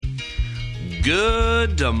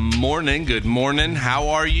Good morning. How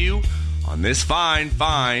are you on this fine,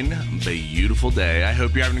 beautiful day? I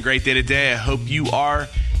hope you're having a great day today. I hope you are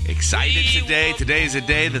excited today. Today is a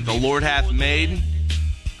day that the Lord hath made.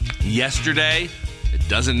 Yesterday, it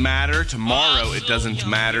doesn't matter. Tomorrow, it doesn't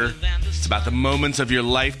matter. It's about the moments of your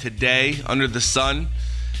life today under the sun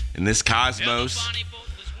in this cosmos.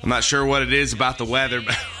 I'm not sure what it is about the weather,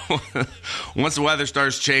 but once the weather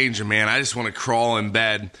starts changing, man, I just want to crawl in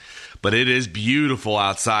bed. But it is beautiful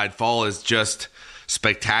outside. Fall is just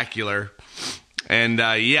spectacular. And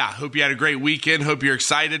hope you had a great weekend. Hope you're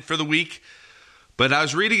excited for the week. But I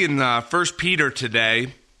was reading in 1 Peter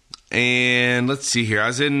today, and let's see here. I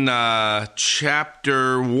was in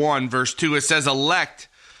chapter 1, verse 2. It says, elect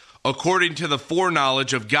according to the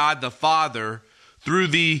foreknowledge of God the Father, through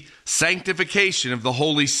the sanctification of the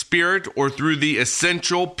Holy Spirit, or through the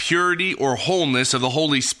essential purity or wholeness of the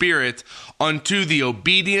Holy Spirit, unto the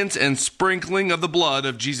obedience and sprinkling of the blood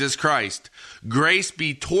of Jesus Christ. Grace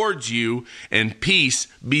be towards you, and peace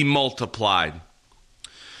be multiplied.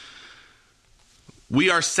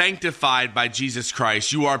 We are sanctified by Jesus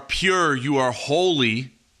Christ. You are pure, you are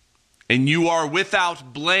holy, and you are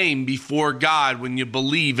without blame before God when you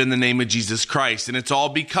believe in the name of Jesus Christ. And it's all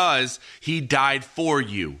because he died for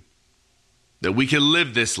you, that we can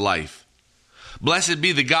live this life. Blessed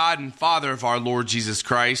be the God and Father of our Lord Jesus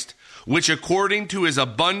Christ, which according to his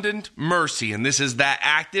abundant mercy, and this is that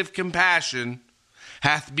active compassion,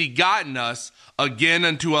 hath begotten us again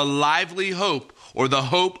unto a lively hope, or the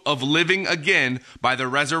hope of living again by the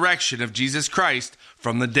resurrection of Jesus Christ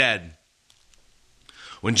from the dead.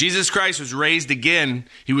 When Jesus Christ was raised again,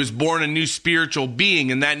 he was born a new spiritual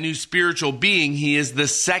being, and that new spiritual being, he is the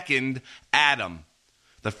second Adam.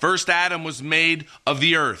 The first Adam was made of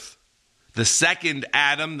the earth. The second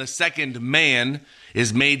Adam, the second man,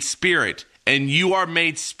 is made spirit, and you are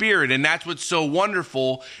made spirit, and that's what's so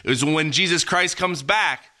wonderful, is when Jesus Christ comes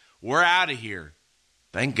back, we're out of here.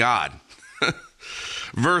 Thank God.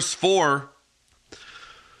 Verse 4,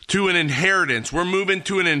 to an inheritance. We're moving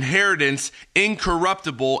to an inheritance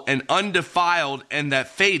incorruptible and undefiled, and that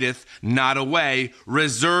fadeth not away,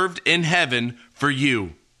 reserved in heaven for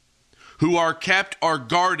you, who are kept or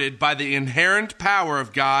guarded by the inherent power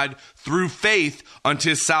of God through faith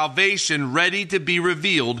unto salvation, ready to be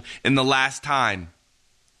revealed in the last time.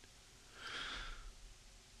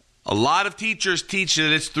 A lot of teachers teach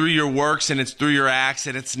that it's through your works and it's through your acts,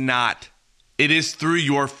 and it's not. It is through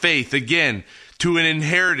your faith. Again, to an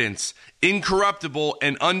inheritance, incorruptible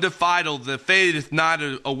and undefiled, that fadeth not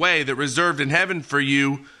away, that reserved in heaven for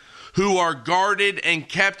you, who are guarded and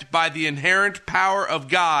kept by the inherent power of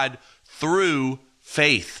God through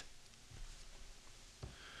faith.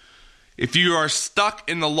 If you are stuck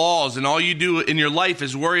in the laws and all you do in your life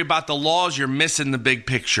is worry about the laws, you're missing the big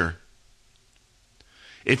picture.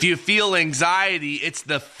 If you feel anxiety, it's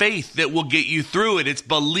the faith that will get you through it. It's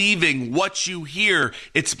believing what you hear.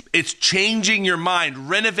 It's changing your mind,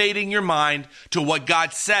 renovating your mind to what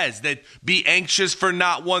God says, that be anxious for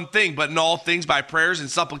not one thing, but in all things by prayers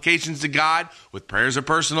and supplications to God, with prayers of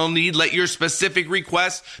personal need, let your specific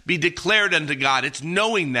requests be declared unto God. It's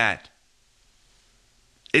knowing that.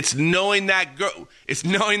 It's knowing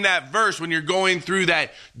that verse when you're going through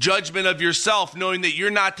that judgment of yourself, knowing that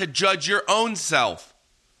you're not to judge your own self.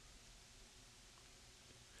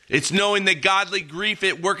 It's knowing that godly grief,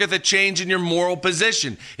 it worketh a change in your moral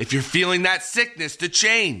position. If you're feeling that sickness, to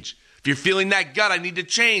change. If you're feeling that gut, I need to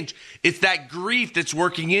change. It's that grief that's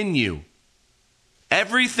working in you.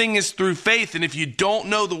 Everything is through faith, and if you don't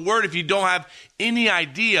know the word, if you don't have any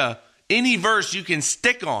idea, any verse you can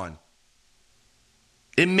stick on,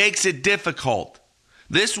 it makes it difficult.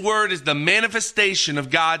 This word is the manifestation of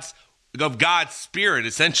God's Spirit,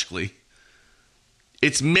 essentially.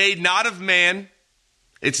 It's made not of man.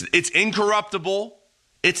 It's incorruptible.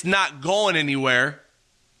 It's not going anywhere.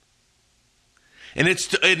 And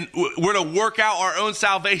we're to work out our own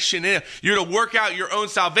salvation. You're to work out your own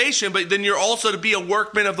salvation, but then you're also to be a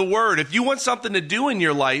workman of the word. If you want something to do in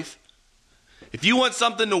your life, if you want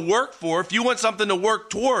something to work for, if you want something to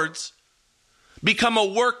work towards, become a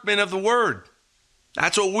workman of the word.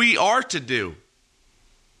 That's what we are to do.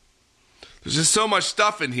 There's just so much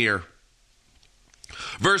stuff in here.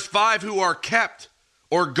 Verse 5, who are kept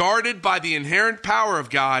or guarded by the inherent power of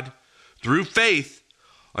God through faith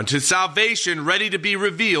unto salvation, ready to be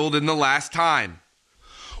revealed in the last time.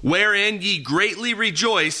 Wherein ye greatly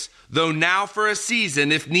rejoice, though now for a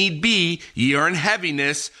season, if need be, ye are in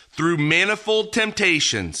heaviness through manifold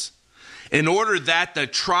temptations, in order that the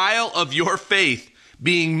trial of your faith,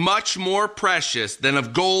 being much more precious than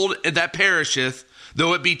of gold that perisheth,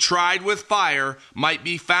 though it be tried with fire, might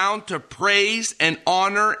be found to praise and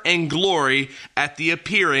honor and glory at the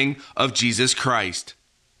appearing of Jesus Christ.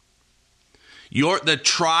 The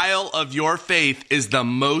trial of your faith is the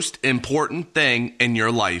most important thing in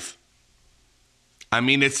your life. I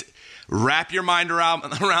mean, wrap your mind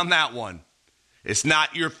around that one. It's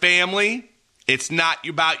not your family. It's not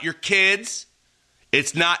about your kids.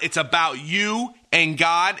 It's about you and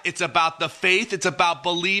God. It's about the faith. It's about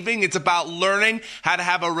believing. It's about learning how to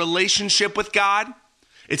have a relationship with God.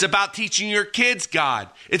 It's about teaching your kids God.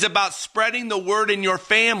 It's about spreading the word in your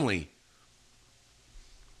family.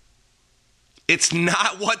 It's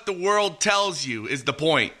not what the world tells you is the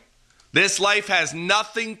point. This life has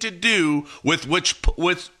nothing to do with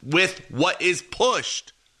what is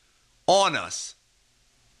pushed on us.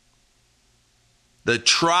 The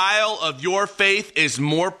trial of your faith is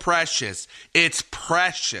more precious. It's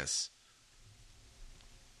precious.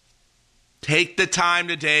 Take the time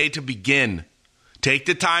today to begin. Take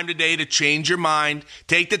the time today to change your mind.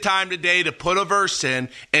 Take the time today to put a verse in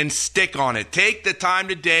and stick on it. Take the time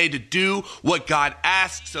today to do what God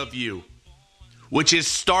asks of you, which is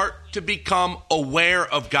start to become aware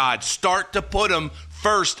of God. Start to put Him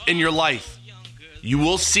first in your life. You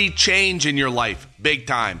will see change in your life, big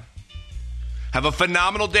time. Have a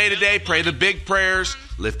phenomenal day today. Pray the big prayers.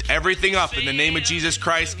 Lift everything up in the name of Jesus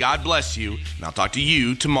Christ. God bless you, and I'll talk to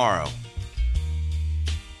you tomorrow.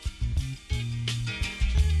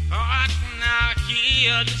 I can now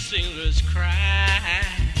hear the sailors cry,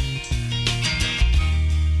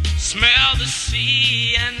 smell the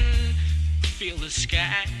sea and feel the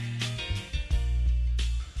sky.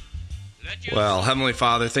 Well, Heavenly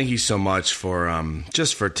Father, thank you so much for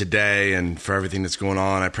just for today and for everything that's going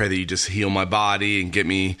on. I pray that you just heal my body and get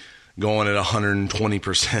me going at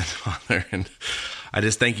 120%, Father. And I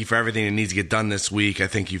just thank you for everything that needs to get done this week. I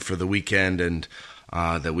thank you for the weekend and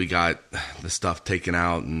that we got the stuff taken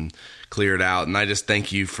out and cleared out. And I just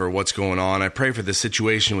thank you for what's going on. I pray for the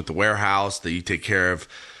situation with the warehouse, that you take care of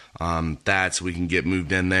that so we can get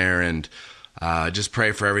moved in there. And just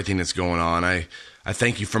pray for everything that's going on. I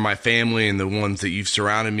thank you for my family and the ones that you've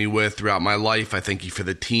surrounded me with throughout my life. I thank you for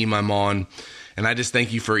the team I'm on. And I just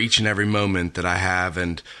thank you for each and every moment that I have.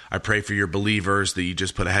 And I pray for your believers that you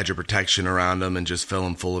just put a hedge of protection around them and just fill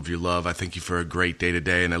them full of your love. I thank you for a great day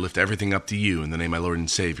today. And I lift everything up to you in the name of my Lord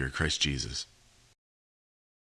and Savior, Christ Jesus.